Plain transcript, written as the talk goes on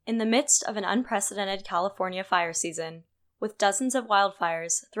In the midst of an unprecedented California fire season, with dozens of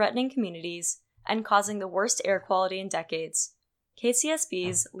wildfires threatening communities and causing the worst air quality in decades,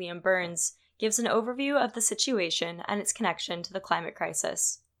 KCSB's Liam Burns gives an overview of the situation and its connection to the climate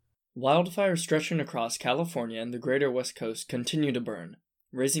crisis. Wildfires stretching across California and the greater West Coast continue to burn,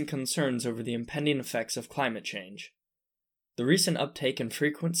 raising concerns over the impending effects of climate change. The recent uptake in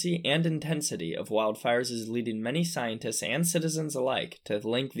frequency and intensity of wildfires is leading many scientists and citizens alike to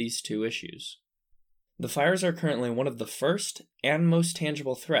link these two issues. The fires are currently one of the first and most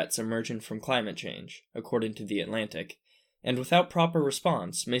tangible threats emerging from climate change, according to The Atlantic, and without proper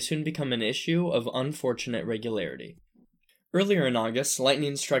response may soon become an issue of unfortunate regularity. Earlier in August,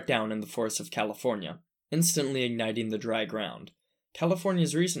 lightning struck down in the forests of California, instantly igniting the dry ground.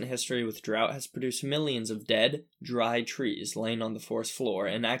 California's recent history with drought has produced millions of dead, dry trees laying on the forest floor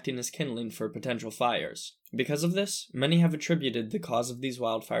and acting as kindling for potential fires. Because of this, many have attributed the cause of these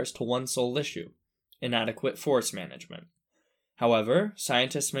wildfires to one sole issue: inadequate forest management. However,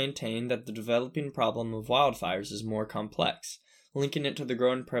 scientists maintain that the developing problem of wildfires is more complex, linking it to the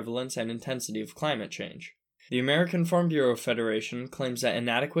growing prevalence and intensity of climate change. The American Farm Bureau Federation claims that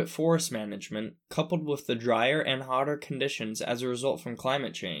inadequate forest management, coupled with the drier and hotter conditions as a result from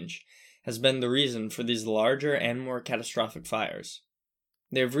climate change, has been the reason for these larger and more catastrophic fires.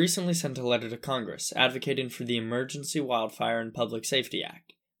 They have recently sent a letter to Congress advocating for the Emergency Wildfire and Public Safety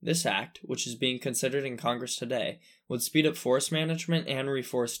Act. This act, which is being considered in Congress today, would speed up forest management and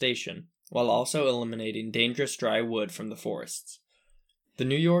reforestation, while also eliminating dangerous dry wood from the forests. The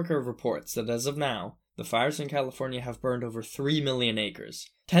New Yorker reports that as of now, the fires in California have burned over 3 million acres.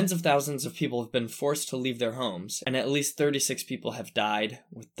 Tens of thousands of people have been forced to leave their homes, and at least 36 people have died,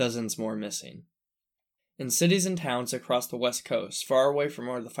 with dozens more missing. In cities and towns across the West Coast, far away from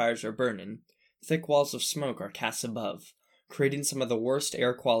where the fires are burning, thick walls of smoke are cast above, creating some of the worst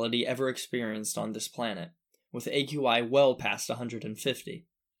air quality ever experienced on this planet, with AQI well past 150.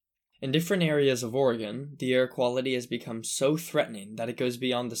 In different areas of Oregon, the air quality has become so threatening that it goes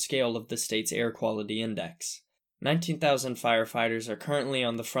beyond the scale of the state's air quality index. 19,000 firefighters are currently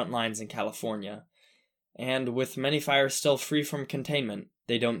on the front lines in California, and with many fires still free from containment,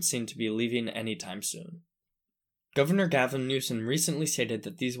 they don't seem to be leaving anytime soon. Governor Gavin Newsom recently stated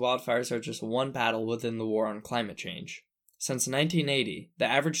that these wildfires are just one battle within the war on climate change. Since 1980, the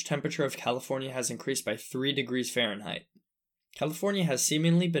average temperature of California has increased by 3 degrees Fahrenheit. California has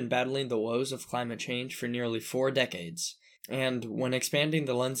seemingly been battling the woes of climate change for nearly 4 decades, and when expanding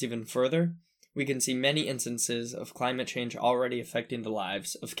the lens even further, we can see many instances of climate change already affecting the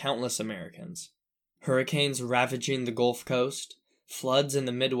lives of countless Americans. Hurricanes ravaging the Gulf Coast, floods in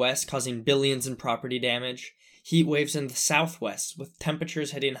the Midwest causing billions in property damage, heat waves in the Southwest with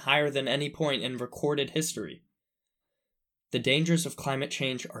temperatures hitting higher than any point in recorded history. The dangers of climate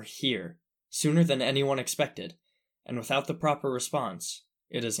change are here, sooner than anyone expected, and without the proper response,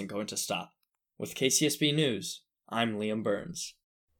 it isn't going to stop. With KCSB News, I'm Liam Burns.